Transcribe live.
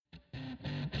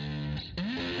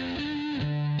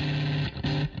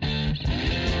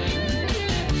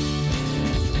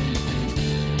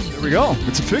Here we go.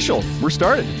 It's official. We're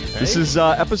started. Hey. This is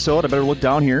episode, I better look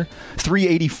down here,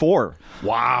 384.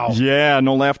 Wow. Yeah,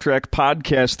 No Laugh Track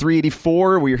Podcast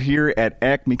 384. We're here at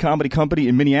Acme Comedy Company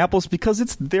in Minneapolis because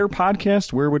it's their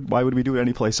podcast. Why would we do it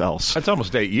anyplace else? That's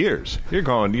almost 8 years. You're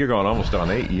going almost on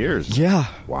 8 years. Yeah.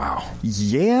 Wow.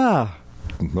 Yeah.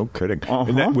 No kidding. Uh-huh.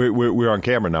 And that, we're on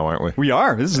camera now, aren't we? We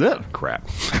are. This is it. Crap.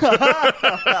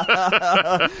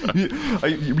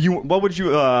 What would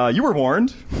you? You were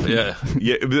warned. Yeah.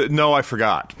 No, I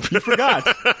forgot. You forgot.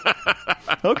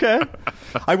 Okay.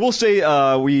 I will say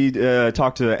we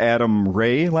talked to Adam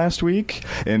Ray last week,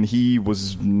 and he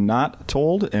was not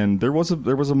told. And there was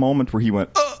a moment where he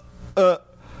went,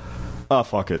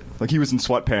 fuck it. Like, he was in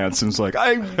sweatpants and was like,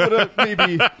 I would have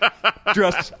maybe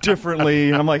dressed differently.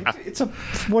 And I'm like,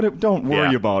 don't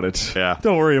worry about it. Yeah.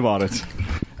 Don't worry about it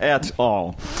at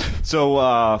all.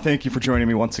 So thank you for joining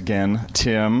me once again,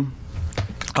 Tim.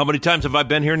 How many times have I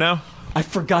been here now? I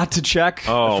forgot to check.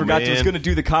 Oh, I forgot man. I was going to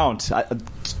do the count.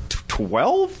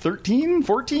 12, 13,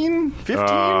 14, 15?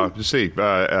 Let's see.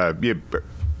 Yeah,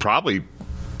 probably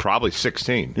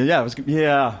 16. Yeah,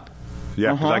 yeah.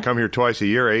 Yeah, because I come here twice a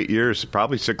year, 8 years,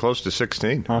 probably close to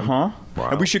 16. Wow.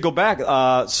 And we should go back.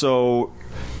 So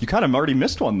you kind of already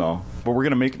missed one though, but we're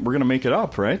gonna make it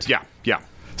up, right? Yeah.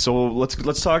 So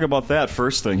let's talk about that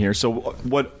first thing here. So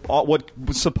what was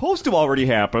supposed to already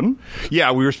happen?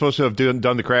 Yeah, we were supposed to have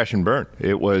done the Crash and Burn.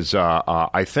 It was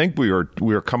I think we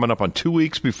were coming up on 2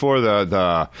 weeks before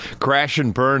the Crash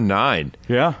and Burn 9.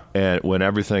 Yeah, and when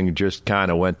everything just kind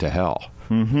of went to hell.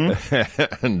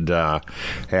 Mm-hmm. And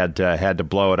had to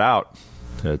blow it out.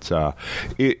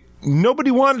 Nobody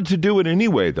wanted to do it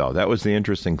anyway, though. That was the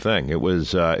interesting thing. It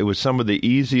was some of the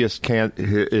easiest.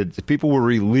 People were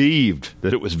relieved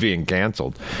that it was being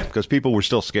canceled because people were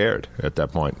still scared at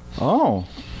that point. Oh,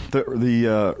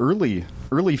 the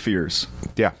early fears.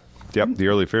 Yeah. Yep, the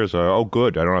early fears are, oh,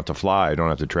 good, I don't have to fly, I don't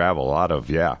have to travel. A lot of,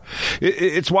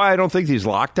 It's why I don't think these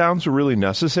lockdowns are really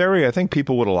necessary. I think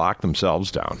people would have locked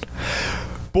themselves down.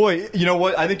 Boy, you know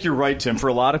what? I think you're right, Tim. For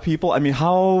a lot of people, I mean,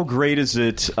 how great is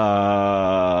it,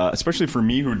 especially for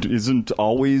me who isn't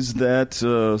always that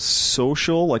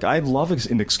social? Like, I love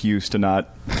an excuse to not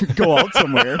go out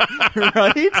somewhere,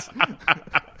 right?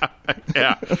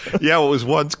 Yeah. What was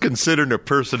once considered a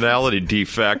personality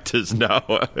defect is now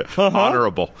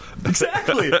honorable.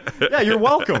 Exactly. Yeah, you're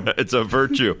welcome. It's a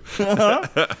virtue.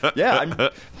 Yeah,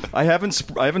 I haven't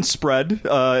spread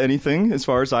anything as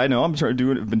far as I know. I've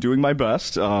been doing my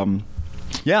best. I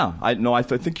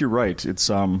think you're right. It's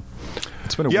been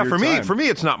a weird time. For me,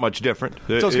 it's not much different.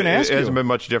 So I was going to ask you. It hasn't been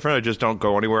much different. I just don't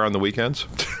go anywhere on the weekends.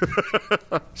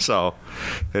 So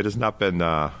it has not been.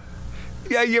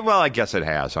 Well, I guess it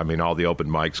has. I mean, all the open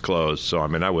mics closed, so I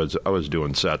mean, I was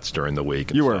doing sets during the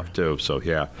week and stuff too. So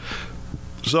yeah,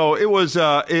 so it was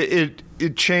it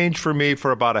changed for me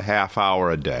for about a half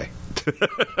hour a day.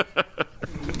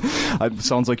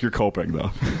 Sounds like you're coping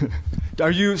though.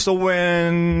 Are you? So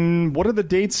what are the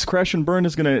dates? Crash and Burn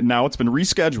is going to now. It's been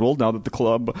rescheduled now that the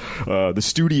club, the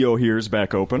studio here is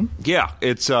back open. Yeah,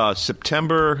 it's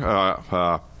September.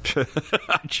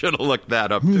 I should have looked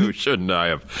that up too, shouldn't I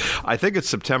have? I think it's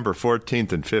September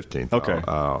 14th and 15th. Okay.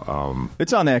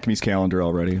 It's on Acme's calendar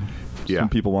already. Yeah. Some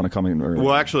people want to come in early.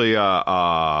 Well, actually,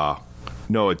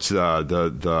 no, it's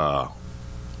the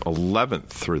 11th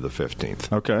through the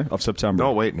 15th. Okay, of September.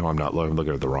 No, wait, no, I'm not. I'm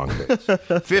looking at the wrong dates.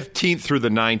 15th through the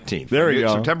 19th. There you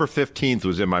go. September 15th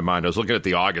was in my mind. I was looking at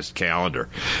the August calendar.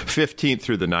 15th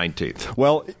through the 19th.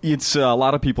 Well, it's a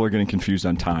lot of people are getting confused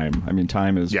on time. I mean,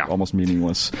 time is almost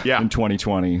meaningless in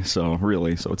 2020. So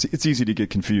really, it's easy to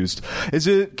get confused. Is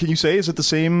it? Can you say? Is it the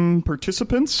same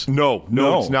participants? No,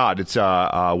 it's not. It's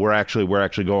we're actually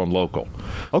going local.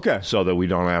 Okay, so that we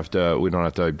don't have to.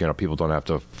 People don't have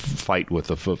to fight with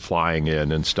the flying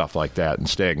in and stuff like that and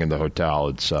staying in the hotel.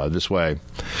 It's this way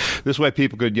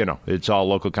people could, it's all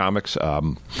local comics.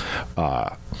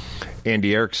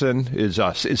 Andy Erickson is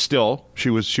still, she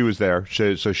was there.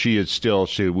 So she is still,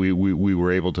 we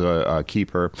were able to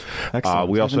keep her.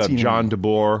 We also have John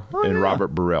DeBoer and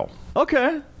Robert Burrell.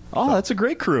 Okay. Oh, that's a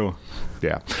great crew.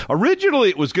 Yeah. Originally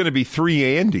it was going to be 3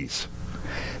 Andys.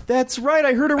 That's right.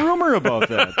 I heard a rumor about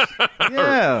that.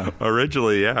 Yeah.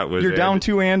 Originally, it was. You're down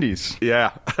 2 Andys.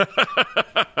 Yeah.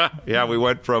 Yeah, we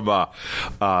went from, I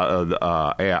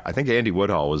think Andy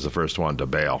Woodhull was the first one to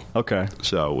bail. Okay.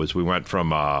 So we went from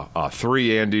 3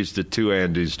 Andys to 2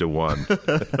 Andys to 1.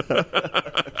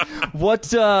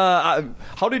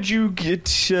 How did you get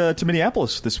to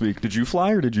Minneapolis this week? Did you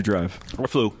fly or did you drive? I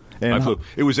flew.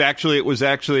 It was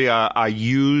actually I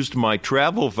used my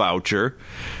travel voucher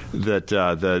that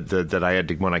I had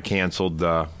to when I canceled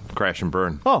crash and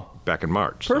burn. Oh. Back in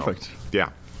March. Perfect. So, yeah.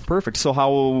 Perfect. So how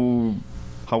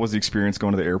was the experience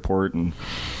going to the airport and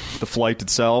the flight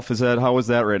itself? How is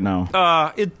that right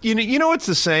now? It's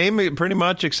the same pretty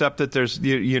much, except that there's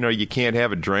you can't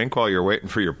have a drink while you're waiting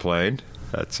for your plane.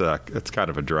 That's kind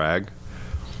of a drag.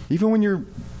 Even when you're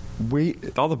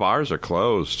all the bars are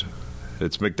closed.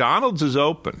 It's McDonald's is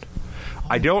open.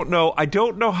 I don't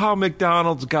know how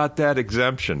McDonald's got that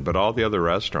exemption, but all the other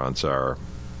restaurants are.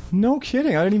 No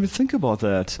kidding. I didn't even think about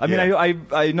that. I mean,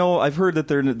 I know I've heard that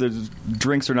the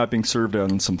drinks are not being served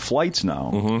on some flights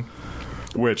now.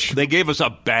 Mm-hmm. Which they gave us a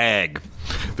bag.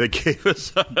 They gave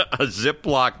us a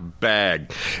Ziploc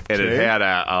bag, and it had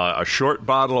a short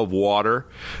bottle of water,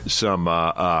 some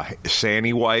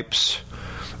Sandy wipes,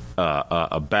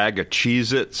 a bag of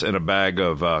Cheez-Its, and a bag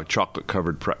of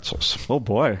chocolate-covered pretzels. Oh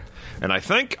boy! And I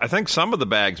think some of the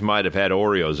bags might have had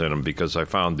Oreos in them because I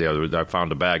found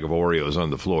a bag of Oreos on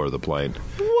the floor of the plane.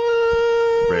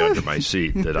 What? Right under my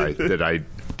seat that I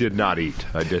did not eat.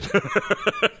 I did.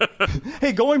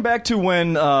 Hey, going back to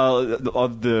when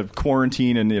of the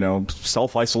quarantine and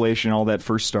self-isolation and all that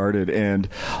first started, and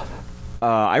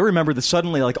I remember that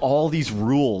suddenly like all these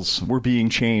rules were being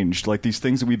changed, like these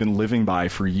things that we've been living by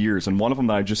for years. And one of them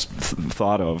that I just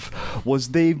thought of was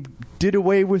they did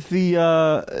away with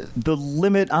the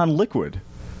limit on liquid.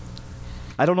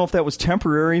 I don't know if that was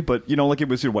temporary, but like it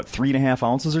was 3.5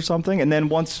 ounces or something. And then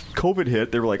once COVID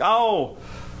hit, they were like, oh,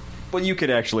 but you could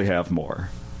actually have more.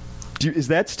 Is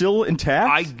that still intact?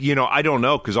 I don't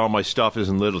know because all my stuff is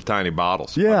in little tiny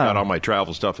bottles. Yeah, I've got all my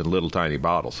travel stuff in little tiny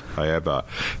bottles. I have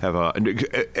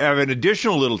an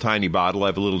additional little tiny bottle. I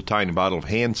have a little tiny bottle of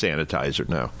hand sanitizer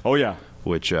now. Oh yeah,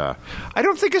 which I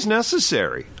don't think is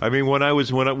necessary. I mean, when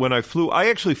I flew, I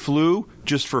actually flew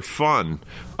just for fun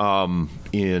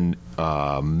in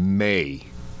May.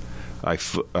 I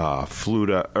flew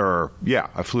to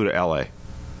L.A.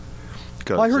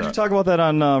 Well, I heard you talk about that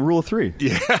on Rule of Three.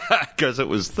 Yeah, because it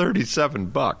was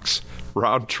 $37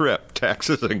 round trip,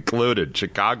 taxes included,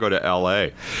 Chicago to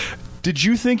L.A. Did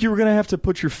you think you were going to have to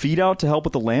put your feet out to help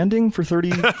with the landing for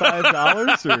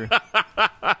 $35? Or?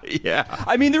 Yeah.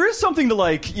 I mean, there is something to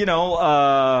like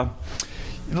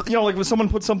when someone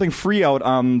puts something free out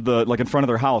on in front of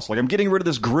their house, like I'm getting rid of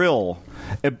this grill,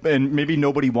 and maybe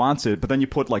nobody wants it, but then you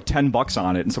put like $10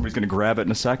 on it, and somebody's going to grab it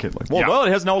in a second. Like, well,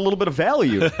 it has now a little bit of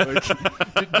value.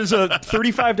 Like, does a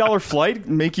 $35 flight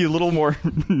make you a little more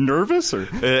nervous? Or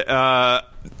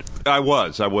I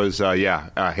was,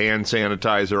 hand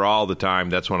sanitizer all the time.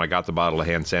 That's when I got the bottle of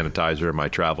hand sanitizer in my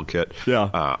travel kit. Yeah.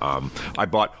 I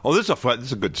bought. Oh, this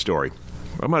is a good story.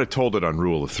 I might have told it on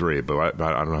Rule of Three, but I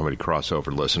don't know how many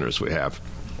crossover listeners we have.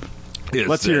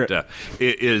 Let's hear it.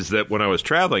 Is that when I was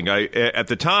traveling, at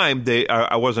the time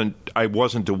I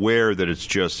wasn't aware that it's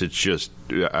just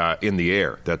in the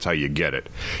air. That's how you get it.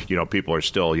 People are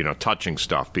still touching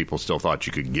stuff. People still thought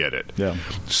you could get it. Yeah.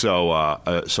 So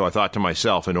I thought to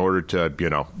myself, in order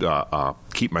to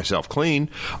keep myself clean,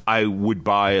 I would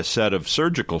buy a set of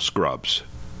surgical scrubs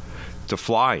to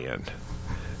fly in.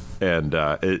 And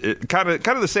it kind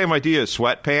of the same idea as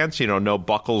sweatpants, no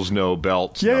buckles, no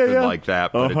belts, nothing like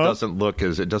that. But it doesn't look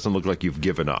like you've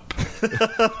given up.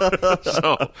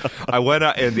 So I went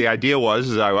out, and the idea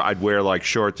was I'd wear like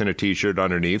shorts and a t-shirt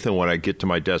underneath, and when I get to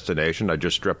my destination, I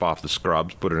just strip off the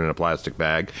scrubs, put it in a plastic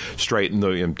bag, straighten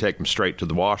them, and take them straight to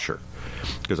the washer.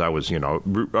 Because I was, I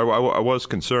was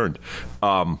concerned.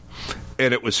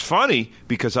 And it was funny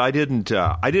because I didn't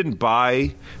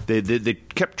buy. They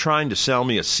kept trying to sell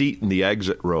me a seat in the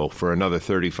exit row for another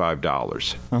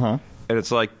 $35. Uh-huh. And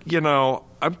it's like,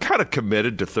 I'm kind of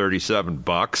committed to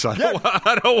 $37. I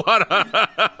don't want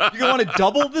to. You want to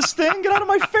double this thing? Get out of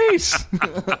my face!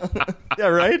 Yeah,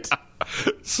 right.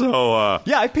 So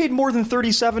I paid more than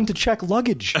 $37 to check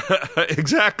luggage.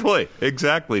 Exactly.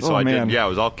 So I did. Yeah, it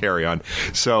was all carry on.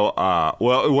 So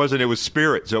it wasn't. It was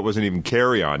Spirit, so it wasn't even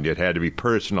carry on. It had to be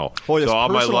personal. Oh, yes, so all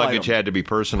my luggage item. had to be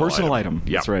personal. Personal item.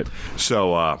 Yeah. That's right.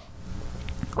 So.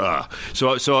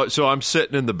 So I'm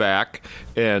sitting in the back,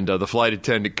 and the flight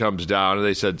attendant comes down, and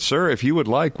they said, "Sir, if you would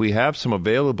like, we have some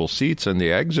available seats in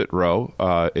the exit row.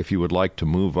 If you would like to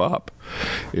move up."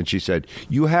 And she said,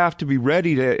 "You have to be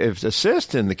ready to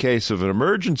assist in the case of an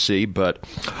emergency, but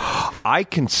I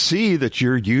can see that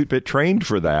you're a bit trained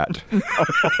for that."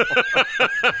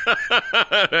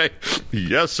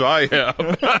 Yes, I am.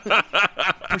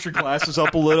 Push your glasses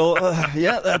up a little.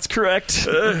 Yeah, that's correct.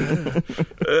 You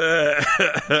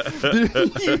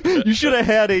should have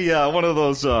had one of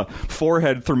those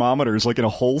forehead thermometers, like in a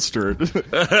holster.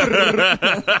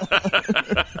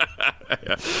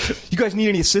 You guys need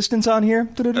any assistance on here?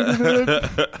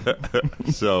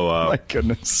 So, my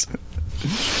goodness.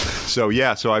 So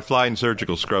I fly in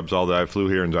surgical scrubs all day. I flew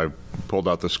here and I pulled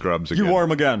out the scrubs again. You wore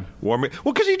them again. Well,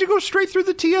 because you had to go straight through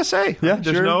the TSA. Yeah,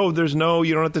 there's no,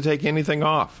 you don't have to take anything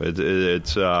off.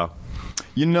 It's.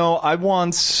 You know, I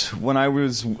once, when I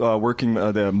was working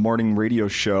the morning radio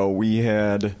show, we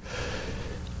had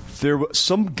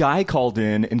some guy called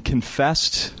in and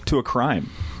confessed to a crime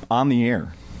on the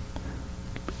air.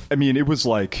 I mean, it was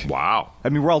like, wow. I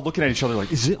mean, we're all looking at each other like,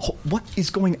 what is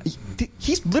going?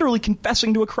 He's literally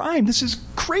confessing to a crime. This is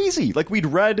crazy. Like, we'd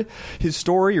read his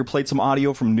story or played some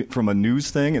audio from a news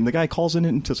thing, and the guy calls in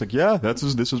and just like, yeah, this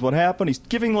is what happened. He's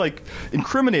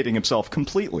incriminating himself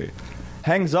completely.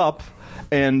 Hangs up,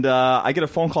 and I get a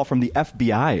phone call from the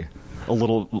FBI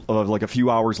like a few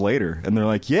hours later, and they're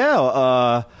like,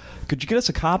 yeah, could you get us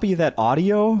a copy of that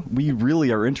audio? We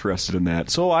really are interested in that.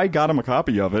 So I got him a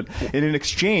copy of it. And in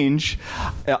exchange,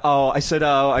 I said,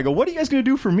 I go, what are you guys going to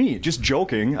do for me? Just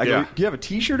joking. I go, do you have a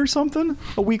T-shirt or something?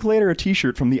 A week later, a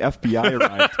T-shirt from the FBI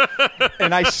arrived.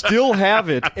 And I still have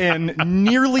it. And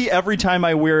nearly every time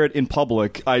I wear it in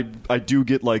public, I do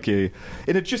get like and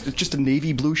it's just a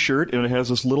navy blue shirt, and it has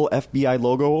this little FBI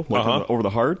logo over the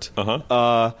heart.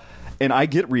 And I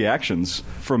get reactions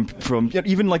from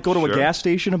even like go to a gas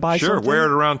station and buy something. Sure, wear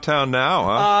it around town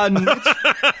now, huh?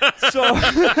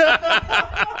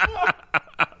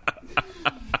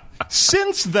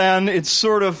 Since then, it's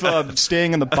sort of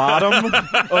staying in the bottom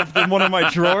of one of my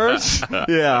drawers.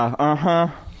 Yeah,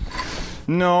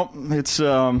 No, it's.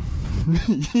 So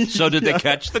did they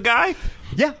catch the guy?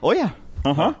 Yeah. Oh yeah.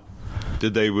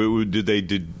 Did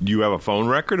you have a phone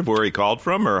record of where he called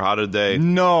from, or how did they?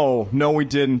 No, we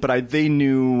didn't. But they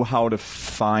knew how to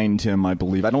find him, I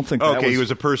believe. I don't think. He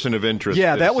was a person of interest.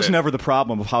 Yeah, that was never the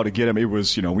problem of how to get him. It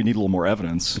was, we need a little more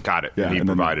evidence. Got it. Yeah, and he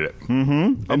provided it.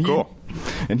 Mm-hmm. Oh, cool.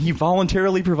 And he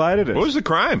voluntarily provided it. What was the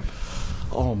crime?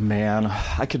 Oh man,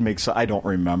 I could make. I don't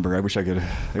remember. I wish I could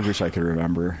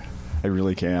remember. I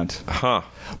really can't. Huh.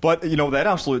 But, that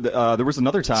absolutely... there was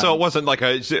another time... So it wasn't like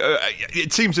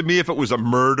it seems to me if it was a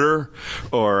murder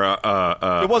or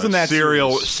it wasn't that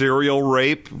serial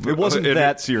rape... It wasn't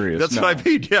that serious. That's what I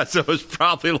mean. Yeah, so it was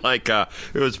probably like a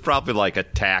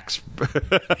tax...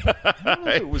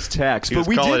 It was tax. He was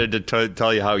calling it to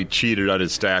tell you how he cheated on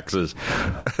his taxes.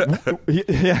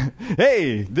 Yeah.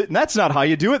 Hey, that's not how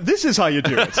you do it. This is how you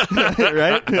do it.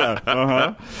 Right?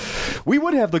 Yeah. We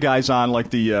would have the guys on like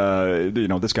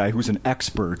this guy who's an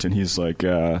expert, and he's like,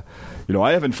 I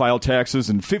haven't filed taxes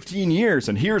in 15 years,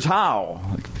 and here's how.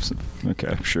 Like,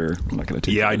 okay, sure. I'm not going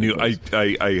to take. Yeah, I knew. I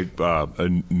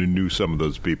knew some of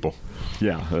those people.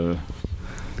 Yeah.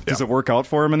 Does it work out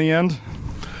for him in the end?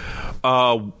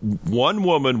 One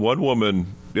woman.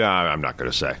 Yeah, I'm not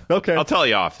going to say. Okay, I'll tell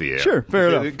you off the air. Sure, fair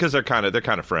enough. Because they're kind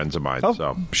of friends of mine. Oh,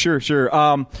 so sure.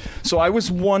 So I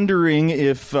was wondering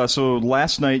if so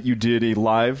last night you did a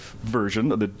live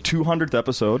version of the 200th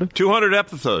episode. 200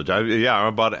 episodes. I'm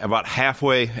about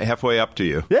halfway up to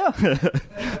you. Yeah.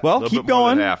 Well, keep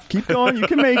going. Keep going. You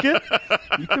can make it.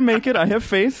 I have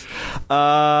faith.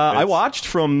 I watched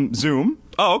from Zoom.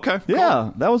 Oh, okay. Yeah,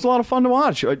 cool. That was a lot of fun to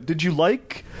watch. Did you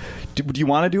like? Do you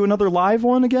want to do another live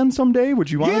one again someday?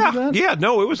 Would you want to do that? Yeah,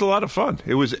 no, it was a lot of fun.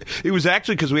 It was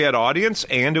actually because we had audience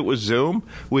and it was Zoom,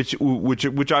 which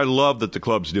I love that the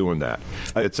club's doing that.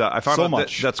 It's I found out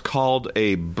that's called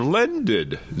a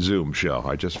blended Zoom show.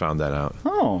 I just found that out.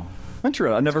 Oh,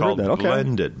 interesting. I never heard that. Okay,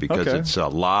 blended because it's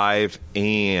live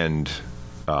and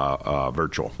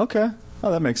virtual. Okay.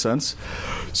 Oh, that makes sense.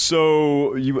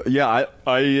 So and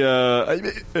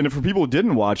for people who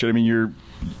didn't watch it, I mean,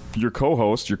 your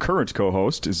co-host, your current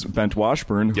co-host, is Bent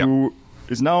Washburn, who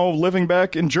is now living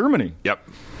back in Germany. Yep.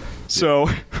 So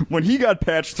when he got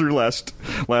patched through last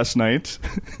night,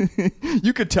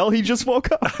 you could tell he just woke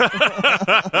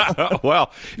up. Well,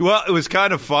 it was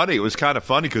kind of funny. It was kind of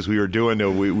funny because we were doing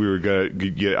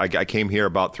I came here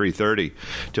about 3:30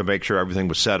 to make sure everything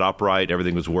was set up right,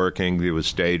 everything was working, it was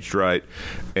staged right,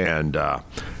 and they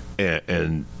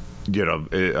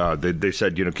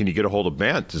said, can you get a hold of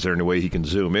Bent? Is there any way he can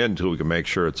zoom in so we can make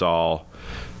sure it's all?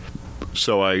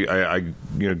 So I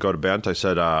go to Bent. I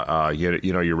said,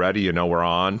 you ready? We're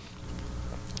on.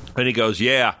 And he goes,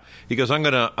 yeah. He goes, I'm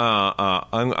gonna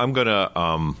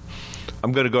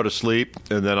go to sleep,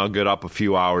 and then I'll get up a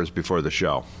few hours before the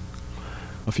show.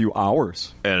 A few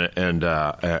hours. And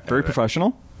very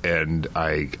professional. And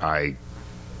I.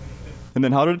 And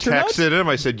then how did it turn out? Texted him.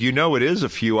 I said, it is a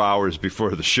few hours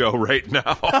before the show right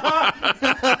now.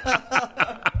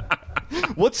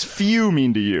 What's few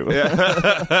mean to you?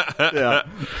 Yeah.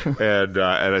 And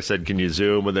I said, "Can you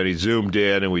zoom?" And then he zoomed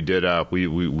in, and we did.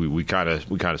 We kind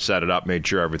of set it up, made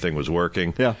sure everything was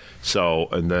working. Yeah. So,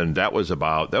 and then that was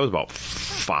about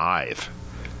 5.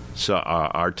 So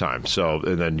our time. So,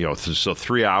 and then so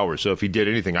 3 hours. So if he did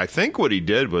anything, I think what he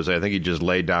did was he just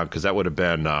laid down, because that would have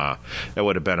been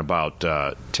about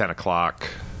 10 o'clock.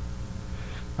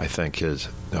 I think his.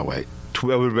 No, wait. It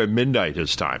would have been midnight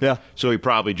his time. Yeah. So he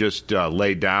probably just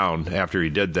laid down after he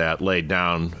did that,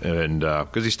 and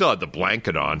because he still had the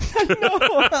blanket on.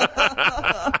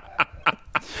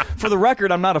 For the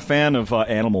record, I'm not a fan of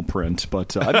animal print,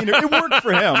 but I mean, it worked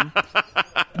for him.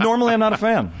 Normally, I'm not a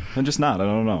fan. I'm just not. I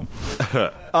don't know.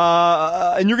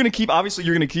 And you're going to keep, obviously,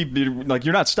 you're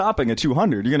not stopping at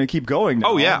 200. You're going to keep going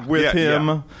now. Oh, yeah. With him.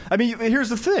 Yeah. I mean, here's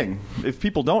the thing. If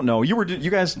people don't know, you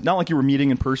guys, not like you were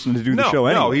meeting in person to do the show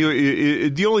anyway. No,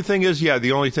 the only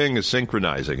thing is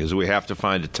synchronizing, is we have to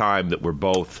find a time that we're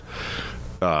both...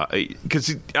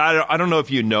 Because I don't know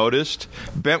if you noticed,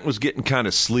 Bent was getting kind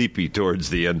of sleepy towards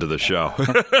the end of the show.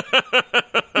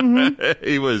 Mm-hmm.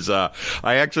 He was. I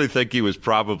actually think he was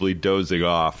probably dozing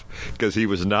off, because he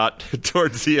was not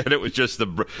towards the end. It was just the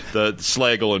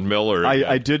Slagle and Miller.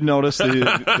 I did notice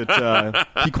that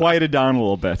he quieted down a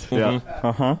little bit.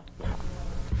 Mm-hmm. Yeah.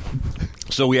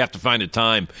 So we have to find a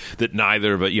time that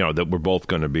neither of it, that we're both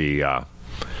going to be.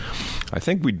 I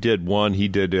think we did one. He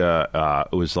did.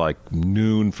 It was like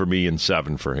noon for me and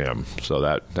 7 for him. So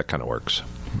that kind of works.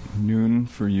 Noon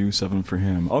for you, 7 for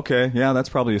him. Okay, yeah, that's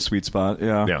probably a sweet spot.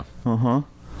 Yeah. Yeah.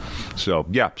 So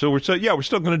we're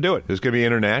still going to do it. It's going to be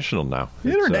international now.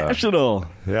 International.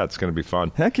 It's going to be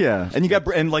fun. Heck yeah!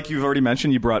 And like you've already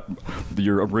mentioned, you brought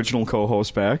your original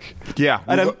co-host back. Yeah,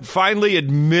 and I finally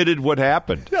admitted what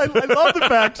happened. I love the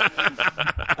fact.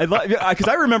 Because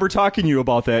I remember talking to you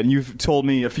about that, and you've told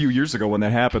me a few years ago when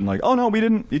that happened. Like, oh no, we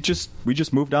didn't. We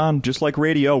just moved on, just like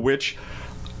radio, which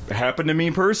happened to me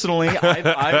personally.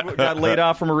 I got laid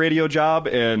off from a radio job,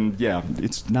 and yeah,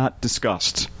 it's not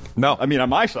discussed. No, I mean on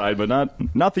my side, but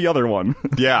not the other one.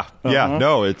 Yeah.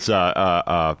 No, it's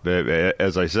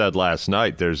as I said last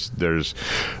night. There's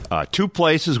 2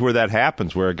 places where that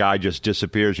happens, where a guy just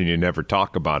disappears and you never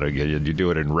talk about it again. You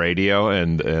do it in radio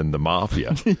and the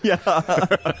mafia. Yeah.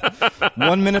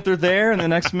 1 minute they're there, and the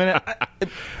next minute,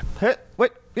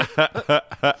 wait.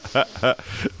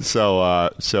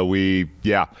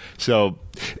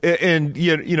 And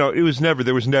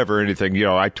there was never anything.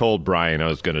 I told Brian I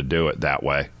was going to do it that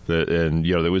way, and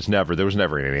there was never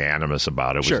any animus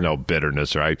about it. There was no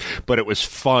bitterness, right? But it was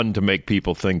fun to make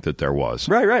people think that there was.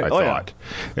 Right. I thought.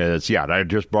 Yeah. And I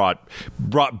just brought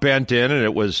Bent in, and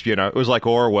it was like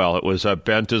Orwell. It was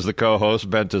Bent is the co-host.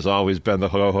 Bent has always been the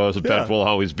co-host. Yeah. Bent will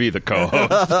always be the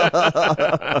co-host.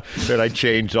 And I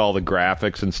changed all the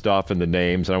graphics and stuff and the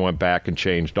names, and I went back and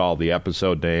changed all the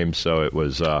episode names, so it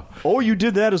was. Oh, you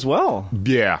did that as well?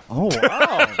 Yeah. Oh,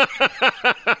 wow.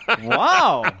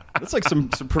 Wow. That's like some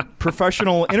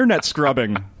professional internet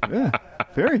scrubbing. Yeah.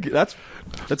 Very good. That's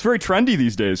very trendy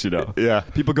these days, Yeah.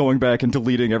 People going back and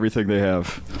deleting everything they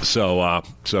have. So it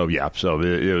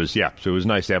was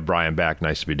nice to have Brian back.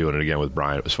 Nice to be doing it again with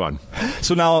Brian. It was fun.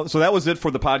 So that was it for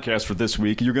the podcast for this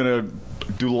week. You're going to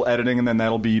do a little editing, and then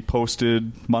that'll be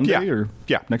posted Monday or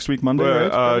next week Monday,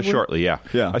 right? Shortly, yeah.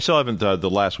 Yeah. I still haven't, the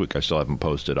last week I still haven't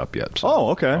posted up yet. So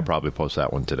okay. I'll probably post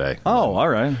that one today. Oh, all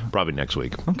right. Probably next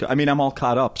week. Okay. I mean, I'm all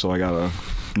caught up, so I got to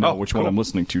know which one I'm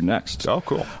listening to next. Oh,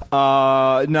 cool.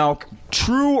 Now,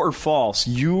 true or false,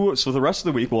 so the rest of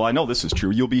the week, well, I know this is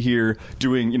true, you'll be here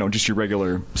doing, just your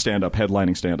regular stand-up,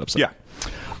 headlining stand-ups. Yeah.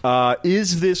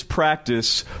 Is this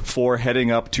practice for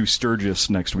heading up to Sturgis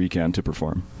next weekend to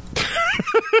perform?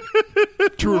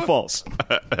 True or false?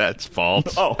 That's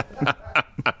false. Oh.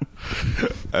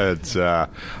 It's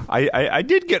I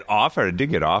did get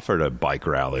offered a bike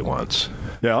rally once.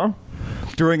 Yeah?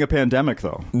 During a pandemic,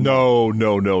 though. No.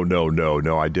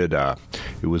 I did.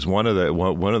 It was one of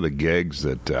the gigs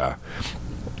that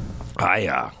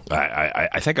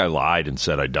I think I lied and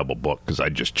said I double booked because I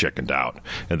just chickened out.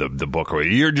 And the booker,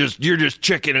 you're just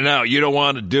chickening out. You don't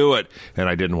want to do it, and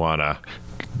I didn't want to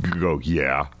go.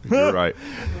 Yeah, you're right.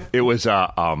 It was.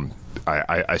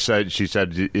 I said. She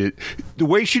said the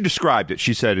way she described it.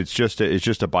 She said it's just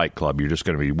a bike club. You're just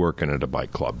going to be working at a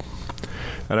bike club.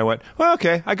 And I went, well,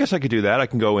 okay, I guess I could do that. I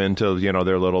can go into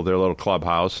their little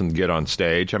clubhouse and get on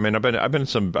stage. I mean, I've been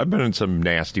in some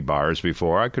nasty bars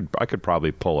before. I could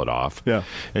probably pull it off. Yeah.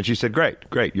 And she said,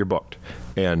 great, you're booked.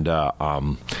 And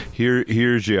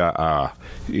here's your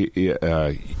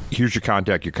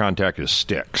contact. Your contact is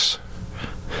Styx.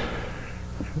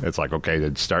 It's like, okay,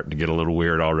 it's starting to get a little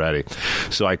weird already.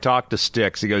 So I talked to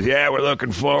Styx. He goes, yeah, we're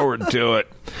looking forward to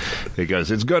it. He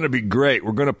goes, it's going to be great.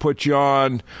 We're going to put you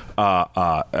on.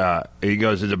 He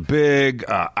goes, it's a big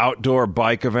outdoor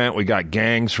bike event. We got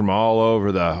gangs from all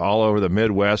over the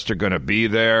Midwest are going to be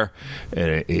there.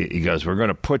 And he goes, we're going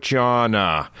to put you on.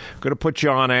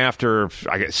 After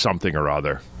I get something or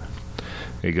other.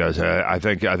 He goes, I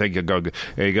think you'll go.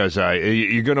 He goes,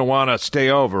 you're going to want to stay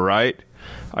over, right?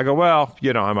 I go, well,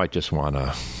 I might just want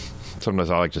to.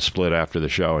 Sometimes I like to split after the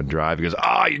show and drive. He goes,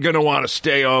 you're going to want to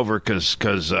stay over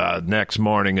because next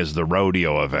morning is the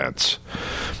rodeo events.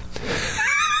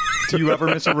 Do you ever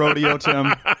miss a rodeo,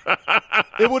 Tim?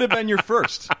 It would have been your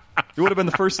first. It would have been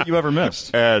the first that you ever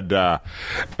missed. And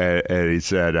he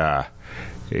said,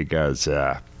 he goes,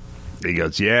 yeah.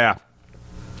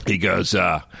 He goes,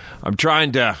 I'm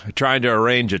trying to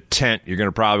arrange a tent. You're going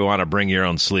to probably want to bring your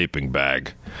own sleeping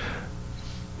bag.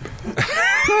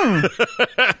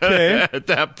 Okay. At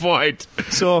that point,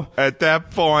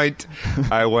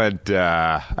 I went,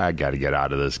 I got to get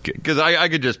out of this because I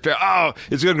could just,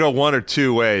 it's going to go one or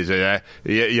two ways.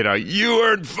 You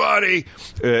weren't funny.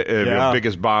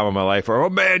 Biggest bomb of my life. Or, oh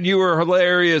man, you were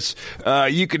hilarious.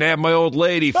 You can have my old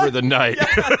lady for the night.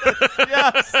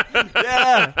 Yes.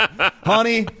 Yeah.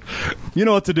 Honey, you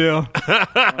know what to do.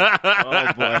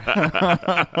 Oh boy.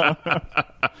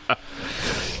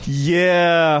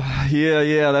 Yeah.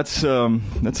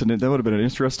 That would have been an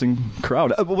interesting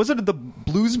crowd. Was it the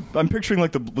Blues? I'm picturing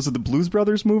was it the Blues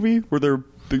Brothers movie where the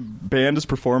band is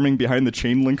performing behind the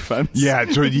chain link fence? Yeah,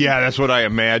 that's what I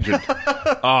imagined.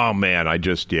 Oh man, I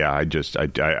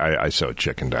so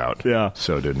chickened out. Yeah,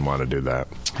 so didn't want to do that.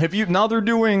 Have you? Now they're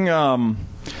doing.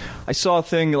 I saw a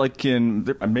thing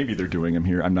maybe they're doing them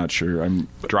here. I'm not sure.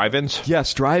 Drive-ins.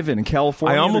 Yes, drive-in in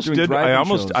California. I almost did one.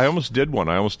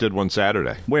 I almost did one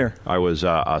Saturday. Where? I was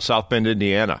South Bend,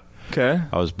 Indiana. Okay.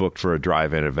 I was booked for a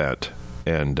drive-in event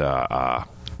and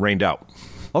rained out.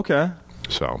 Okay.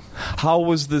 So, how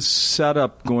was the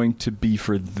setup going to be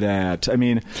for that? I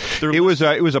mean, it was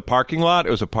a parking lot.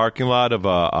 It was a parking lot of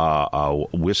a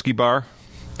whiskey bar.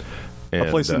 A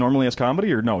place that normally has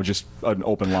comedy, or no, just an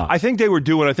open lot? I think they were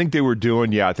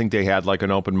doing. Yeah, I think they had like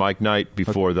an open mic night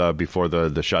before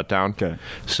the shutdown. Okay.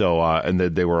 So and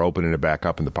they were opening it back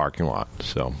up in the parking lot.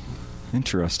 So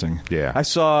interesting. Yeah. I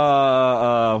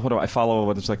saw. I follow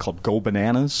what is that called? Go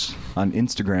Bananas on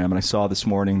Instagram, and I saw this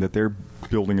morning that they're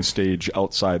building a stage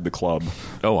outside the club.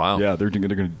 Oh wow. Yeah, they're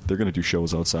gonna do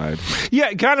shows outside.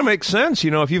 Yeah, it kind of makes sense.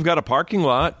 If you've got a parking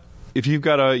lot. If you've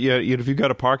got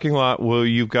a parking lot, well,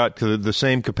 you've got the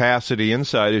same capacity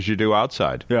inside as you do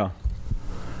outside. Yeah.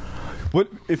 What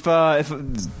if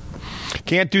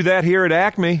can't do that here at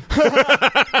Acme?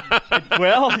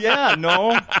 Well, yeah,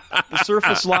 no. The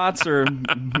surface lots are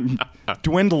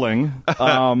dwindling.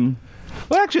 Well,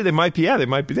 actually, they might be. Yeah, they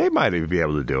might be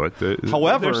able to do it.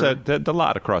 However, the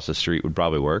lot across the street would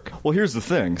probably work. Well, here's the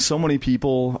thing: so many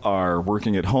people are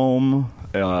working at home,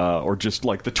 or just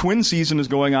like the twin season is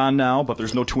going on now, but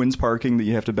there's no twins parking that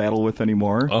you have to battle with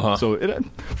anymore. Uh-huh. So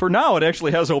for now, it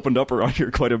actually has opened up around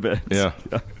here quite a bit. Yeah.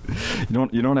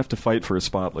 You don't have to fight for a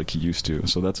spot like you used to.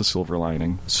 So that's a silver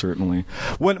lining, certainly.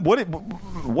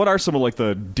 What are some of like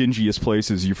the dingiest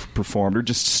places you've performed, or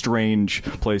just strange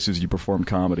places you performed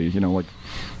comedy? Like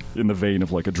in the vein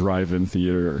of like a drive-in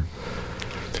theater.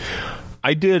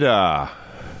 I did. Or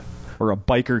a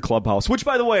biker clubhouse. Which,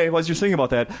 by the way, as you're thinking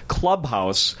about that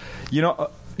clubhouse, yeah,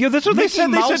 that's what Mickey they said.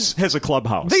 Mouse they said has a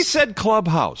clubhouse. They said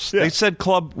clubhouse. Yeah. They said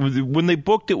club when they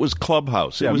booked it was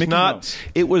clubhouse. Yeah, It was Mickey not. Mouse.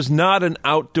 It was not an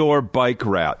outdoor bike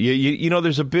route.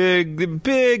 There's a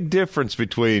big difference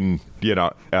between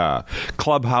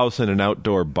clubhouse and an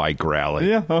outdoor bike rally.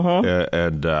 Yeah,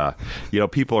 and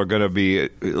people are going to be a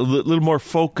little more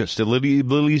focused, a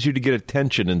little easier to get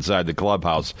attention inside the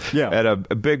clubhouse. Yeah. At a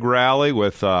big rally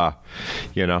with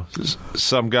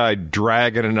some guy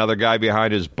dragging another guy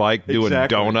behind his bike doing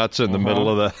Exactly. donuts in the middle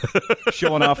of the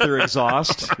showing off their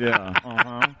exhaust. Yeah.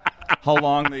 How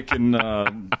long they can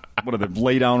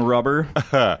lay down rubber.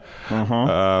 I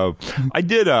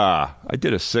did a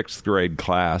 6th grade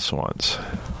class once.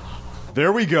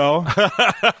 There we go.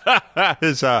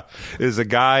 Is a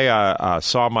guy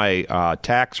saw my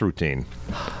tax routine.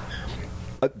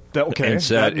 Okay. And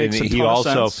said, that makes and a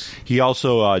ton of sense. he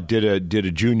also did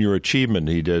a junior achievement.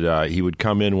 He would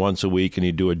come in once a week and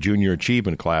he'd do a junior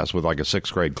achievement class with like a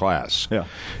 6th grade class. Yeah.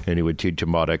 And he would teach him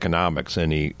about economics.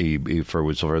 And he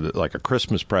like a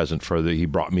Christmas present he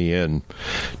brought me in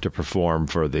to perform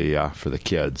for the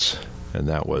kids. And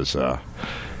that was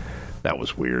That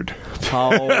was weird.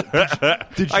 How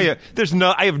did you?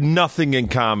 I have nothing in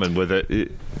common with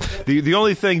it. The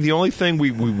only thing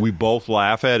we both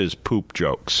laugh at is poop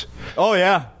jokes. Oh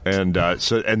yeah, and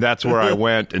that's where I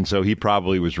went, and so he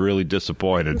probably was really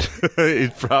disappointed. he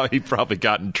probably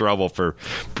got in trouble for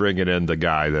bringing in the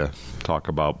guy to talk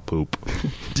about poop.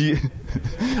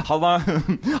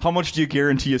 How much do you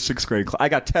guarantee a sixth grade class? I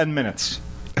got 10 minutes.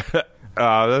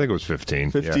 I think it was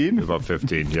 15. 15? Yeah, about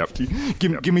 15, yep.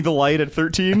 Give me the light at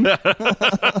 13.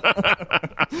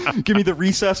 Give me the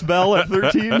recess bell at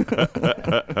 13.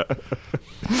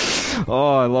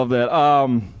 Oh, I love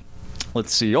that.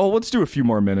 Let's see. Oh, let's do a few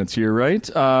more minutes here, right?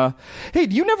 Hey,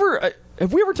 do you never...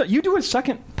 have we ever... you do a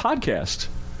second podcast.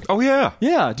 Oh, yeah.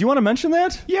 Yeah. Do you want to mention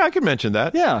that? Yeah, I can mention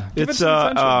that. Yeah. It's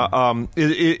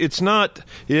it's not.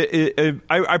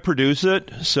 I produce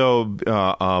it, so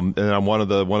and I'm one of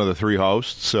the three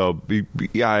hosts. So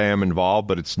yeah, I am involved,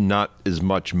 but it's not as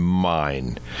much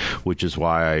mine, which is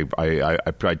why I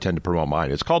tend to promote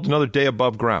mine. It's called Another Day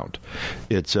Above Ground.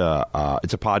 It's a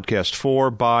podcast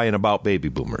for, by, and about baby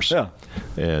boomers. Yeah.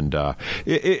 And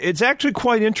it's actually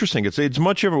quite interesting. It's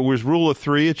much of it was Rule of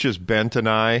Three. It's just Bent and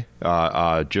I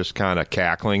just kind of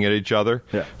cackling at each other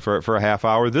for a half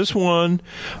hour. This one,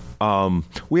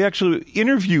 we actually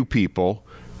interview people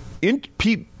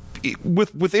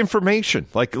with information,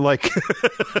 like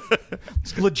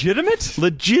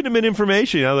legitimate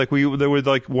information. You know, like there was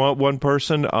like one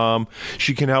person.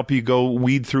 She can help you go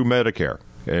weed through Medicare.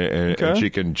 And she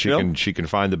can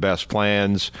find the best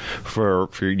plans for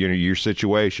your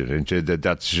situation, and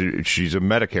she's a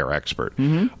Medicare expert.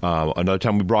 Mm-hmm. Another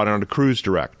time we brought on a cruise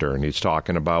director, and he's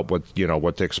talking about what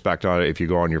to expect on it if you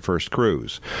go on your first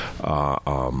cruise.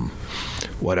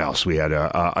 What else? We had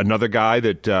another guy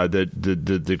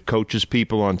that coaches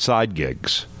people on side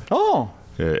gigs. Oh.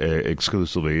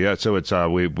 Exclusively, yeah. So it's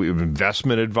we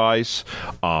investment advice,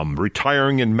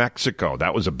 retiring in Mexico.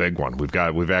 That was a big one.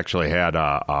 We've actually had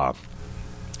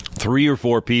 3 or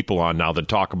 4 people on now that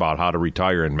talk about how to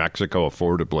retire in Mexico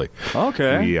affordably.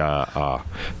 Okay.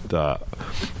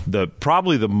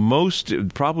 Probably the most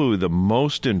informative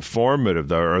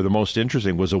or the most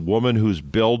interesting was a woman who's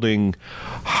building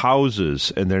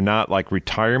houses, and they're not like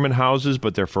retirement houses,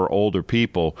 but they're for older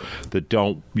people that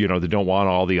don't want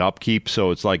all the upkeep. So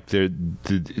it's like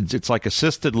it's like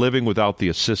assisted living without the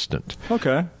assistant.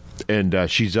 Okay. And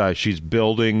she's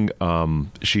building.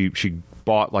 She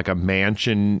bought like a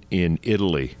mansion in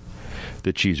Italy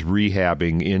that she's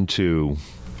rehabbing into.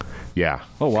 Yeah.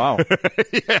 Oh, wow.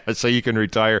 Yeah, so you can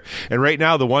retire. And right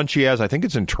now, the one she has, I think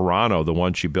it's in Toronto. The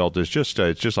one she built is just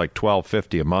it's like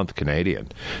 $12.50 a month Canadian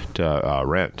to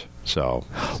rent. So,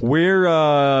 where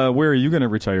are you going to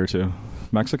retire to?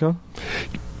 Mexico?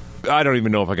 I don't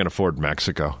even know if I can afford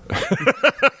Mexico.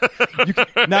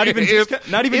 Not even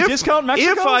discount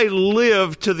Mexico? If I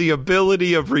live to the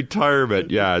ability of retirement,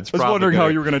 yeah, it's. I was wondering how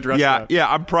you were going to address that.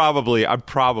 Yeah, I'm probably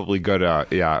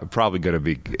gonna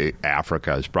be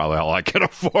Africa is probably all I can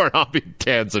afford. I'll be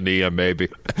Tanzania maybe.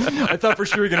 I thought for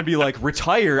sure you're going to be like,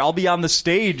 retire. I'll be on the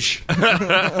stage.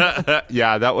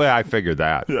 Yeah, that way I figured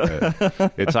that.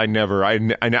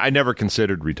 I never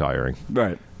considered retiring.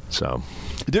 Right. So.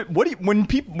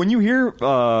 When you hear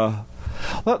the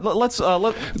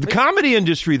comedy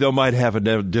industry though might have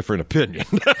a different opinion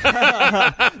now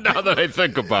that I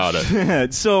think about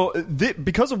it. So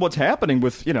because of what's happening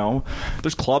with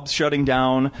there's clubs shutting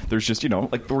down, there's just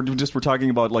like we're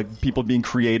talking about like people being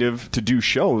creative to do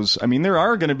shows. I mean, there's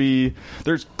already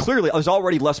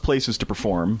less places to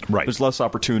perform. Right. There's less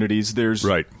opportunities. There's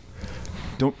right.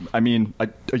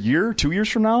 A year, 2 years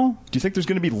from now, do you think there's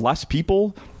going to be less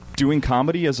people doing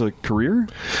comedy as a career?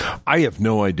 I have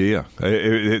no idea.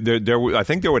 I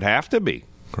think there would have to be,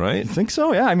 right? You think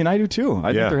so? Yeah, I mean, I do too.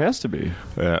 I think there has to be.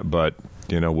 But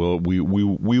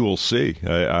we will see.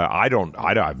 I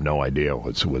have no idea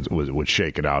what's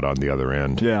shaking out on the other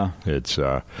end. Yeah, it's.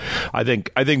 I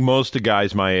think most of the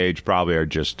guys my age probably are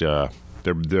just.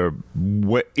 They're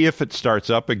if it starts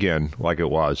up again like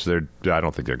it was, I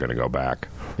don't think they're going to go back.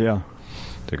 Yeah,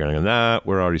 they're going to go. Nah,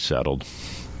 we're already settled.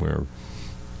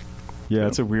 Yeah,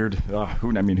 it's a weird.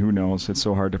 Who knows? It's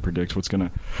so hard to predict what's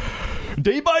gonna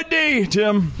day by day,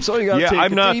 Tim. So you got.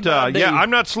 I'm not. I'm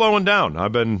not slowing down.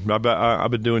 I've been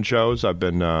doing shows. I've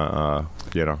been.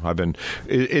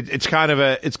 It's kind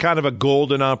of a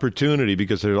golden opportunity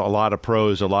because there's a lot of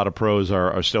pros. A lot of pros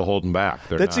are still holding back.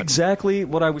 That's exactly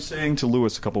what I was saying to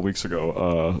Lewis a couple weeks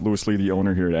ago. Lewis Lee, the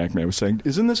owner here at Acme, I was saying,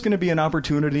 isn't this going to be an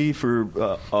opportunity for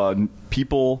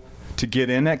people to get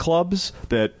in at clubs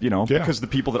that, because the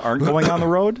people that aren't going on the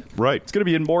road, right? It's going to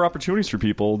be more opportunities for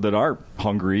people that are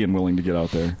hungry and willing to get out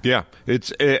there. Yeah,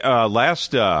 it's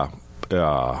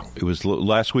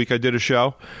last week I did a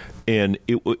show, and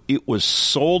it was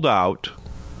sold out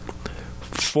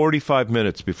 45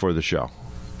 minutes before the show.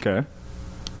 Okay.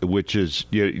 Which is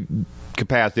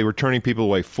capacity. They were turning people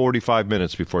away 45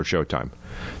 minutes before showtime.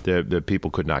 The people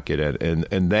could not get in,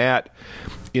 and that,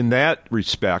 in that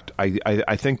respect,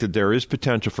 I think that there is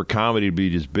potential for comedy to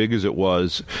be as big as it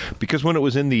was, because when it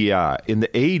was in the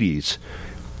 80s,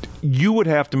 you would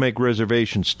have to make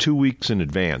reservations 2 weeks in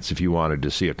advance if you wanted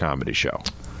to see a comedy show.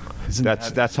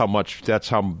 That's how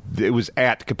it was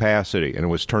at capacity, and it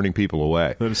was turning people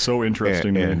away. That is so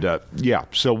interesting.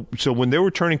 So when they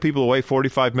were turning people away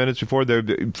 45 minutes before,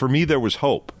 for me there was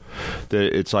hope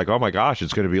that it's like, oh my gosh,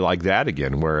 it's going to be like that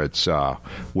again, where it's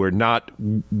where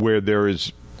there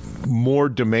is more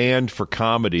demand for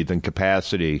comedy than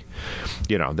capacity.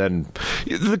 Then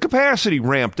the capacity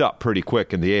ramped up pretty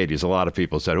quick in the 80s. A lot of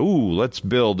people said, ooh, let's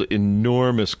build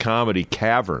enormous comedy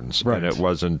caverns. Right. And it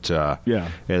wasn't,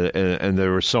 and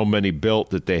there were so many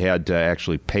built that they had to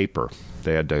actually paper.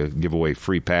 They had to give away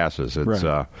free passes. It's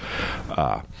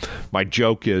my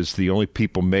joke is the only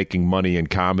people making money in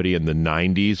comedy in the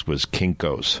 90s was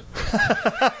Kinko's.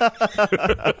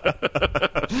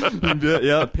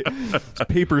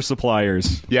 Paper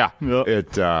suppliers. Yeah, yep.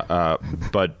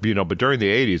 But during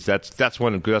the 80s, that's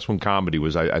when comedy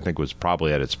was, I think, was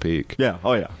probably at its peak. Yeah.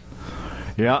 Oh yeah.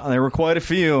 Yeah, there were quite a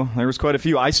few.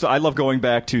 I love going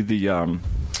back to the.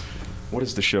 What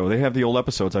is the show? They have the old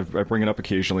episodes. I bring it up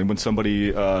occasionally when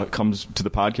somebody comes to the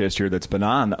podcast here that's been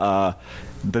on.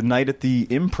 The night at the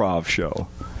Improv show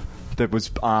that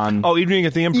was on. Oh, Evening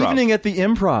at the Improv. Evening at the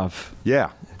Improv.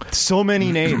 Yeah. So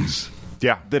many names.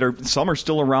 Yeah. Some are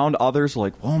still around, others are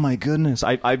like, oh my goodness.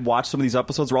 I watch some of these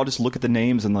episodes where I'll just look at the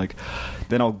names and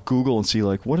then I'll Google and see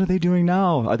what are they doing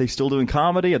now? Are they still doing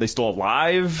comedy? Are they still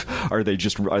alive? Are they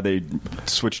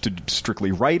switched to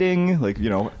strictly writing?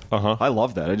 I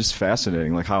love that. It's just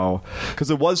fascinating,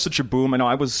 because it was such a boom. I know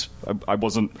I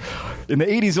wasn't in the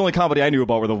 80s. The only comedy I knew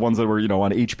about were the ones that were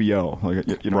on HBO. Right.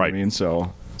 What I mean?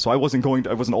 So I wasn't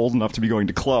old enough to be going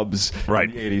to clubs in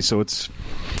the 80s.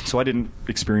 So I didn't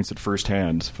experience it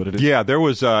firsthand. But it is. Yeah, there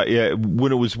was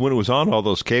when it was on all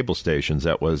those cable stations.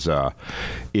 That was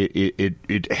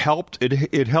it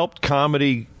helped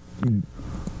comedy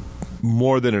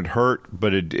more than it hurt,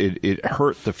 but it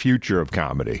hurt the future of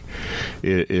comedy.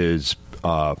 It is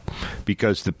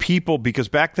because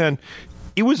back then.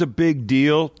 It was a big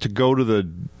deal to go to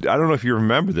I don't know if you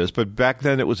remember this, but back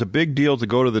then it was a big deal to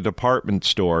go to the department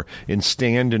store and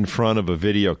stand in front of a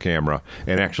video camera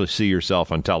and actually see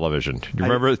yourself on television. Do you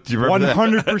remember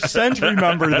 100%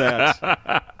 remember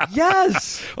that.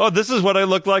 Yes. Oh, this is what I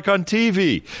look like on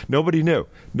TV. Nobody knew.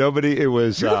 It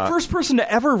was... You're the first person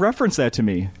to ever reference that to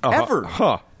me. Ever.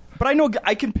 Huh. But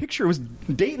I can picture it was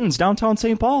Dayton's downtown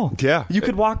St. Paul. Yeah. You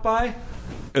could walk by...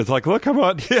 It's like, look, I'm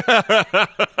on. Yeah.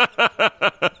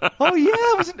 Oh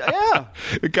yeah,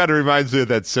 It kind of reminds me of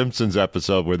that Simpsons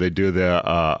episode where they do the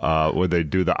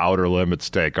Outer Limits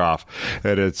takeoff,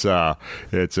 and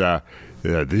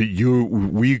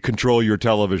we control your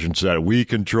television set. We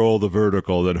control the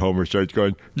vertical. Then Homer starts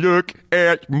going, look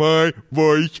at my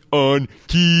voice on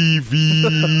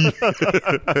TV.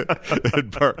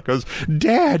 And Bart goes,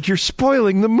 Dad, you're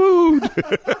spoiling the mood.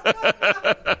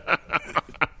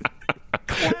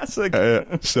 Classic.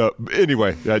 So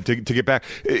anyway, to get back,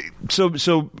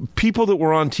 so people that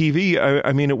were on TV,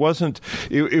 I mean, it wasn't.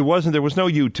 There was no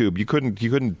YouTube. You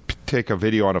couldn't take a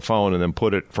video on a phone and then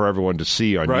put it for everyone to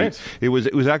see on right. YouTube.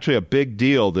 It was actually a big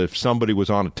deal that if somebody was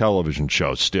on a television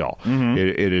show still. Mm-hmm.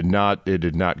 It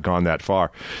had not gone that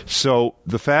far. So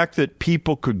the fact that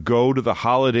people could go to the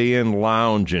Holiday Inn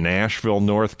Lounge in Asheville,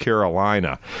 North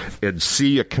Carolina, and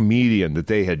see a comedian that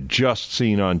they had just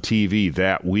seen on TV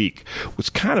that week was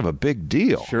kind of a big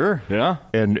deal. Sure, yeah.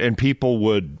 And people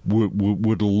would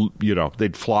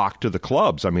they'd flock to the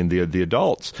clubs. I mean, the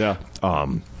adults. Yeah.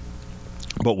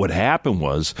 But what happened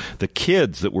was the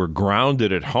kids that were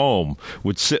grounded at home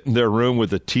would sit in their room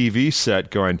with a TV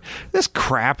set going, this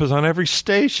crap is on every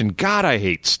station. God, I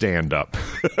hate stand-up.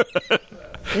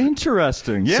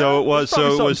 Interesting. Yeah.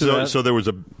 So there was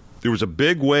a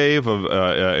big wave of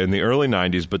in the early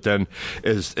 90s, but then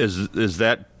as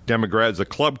that demographic, the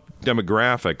club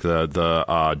demographic,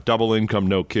 the double income,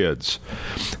 no kids,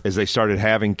 as they started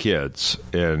having kids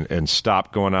and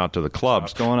stopped going out to the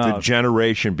clubs, the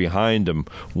generation behind them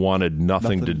wanted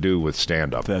nothing to do with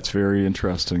stand up. That's very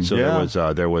interesting. So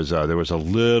there was a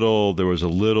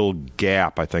little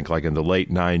gap, I think, like in the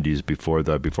late 90s before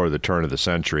the turn of the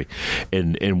century,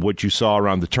 and what you saw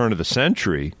around the turn of the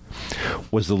century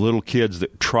was the little kids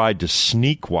that tried to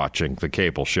sneak watching the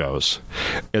cable shows,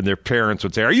 and their parents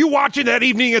would say, "Are you watching that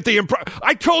Evening at the the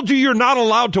I told you you're not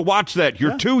allowed to watch that.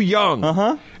 You're too young.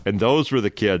 Uh-huh. And those were the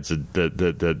kids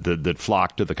that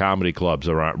flocked to the comedy clubs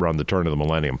around the turn of the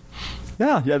millennium.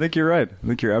 Yeah, I think you're right. I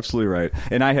think you're absolutely right.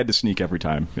 And I had to sneak every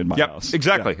time in my house.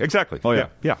 Exactly, Yeah. exactly. Oh, yeah.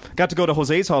 Yeah. Got to go to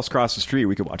Jose's house across the street.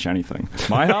 We could watch anything.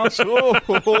 My house?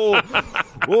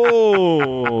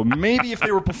 Oh, maybe if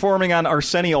they were performing on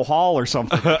Arsenio Hall or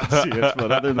something. See it,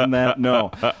 but other than that, no.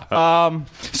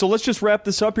 So let's just wrap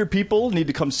this up here. People need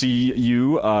to come see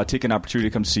you, take an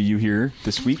opportunity to come see you here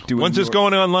this week. When's this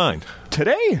going online?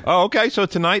 Today. Oh, okay. So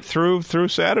tonight through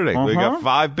Saturday, we got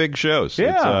 5 big shows.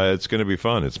 Yeah. It's going to be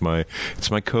fun. It's my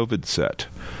COVID set.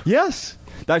 Yes.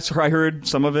 I heard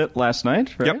some of it last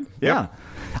night, right? Yep. Yeah.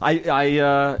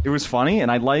 It was funny,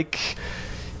 and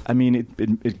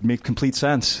it made complete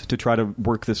sense to try to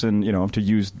work this in, to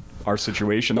use our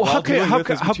situation. Well, how can you not?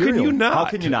 How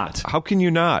can you not? How can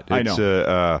you not? I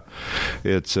know.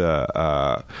 It's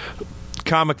a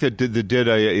comic that did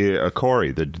a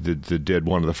Corey that did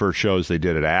one of the first shows they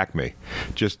did at Acme.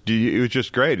 It was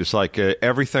just great. It's like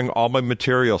everything, all my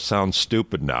material sounds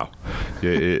stupid now.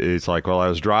 It's like, well, I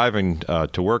was driving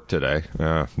to work today.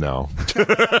 No.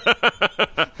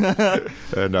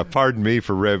 And pardon me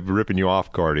for ripping you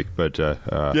off, Cordy, but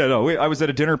I was at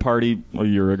a dinner party a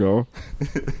year ago.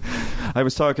 I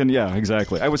was talking. Yeah,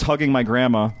 exactly. I was hugging my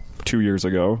grandma 2 years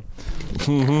ago.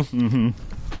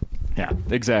 Yeah,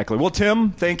 exactly. Well,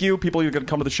 Tim, thank you. People, you're going to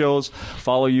come to the shows,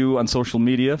 follow you on social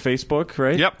media, Facebook,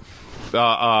 right? Yep.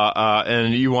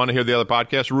 And you want to hear the other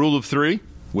podcast, Rule of Three?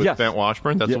 With Yes. Bent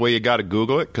Washburn. That's the way you got to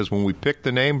Google it, because when we picked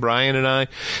the name, Brian and I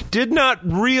did not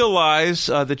realize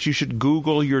that you should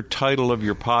Google your title of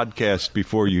your podcast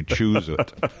before you choose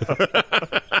it.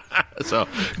 So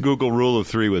Google Rule of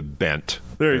Three with Bent.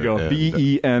 There you go.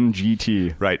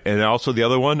 BENGT. Right. And also the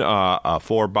other one,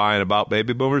 For, By, and About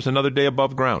Baby Boomers, Another Day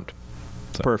Above Ground.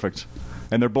 So. Perfect.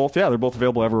 And they're both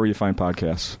available everywhere you find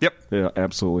podcasts. Yep. Yeah,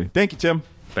 absolutely. Thank you, Tim.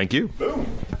 Thank you. Boom.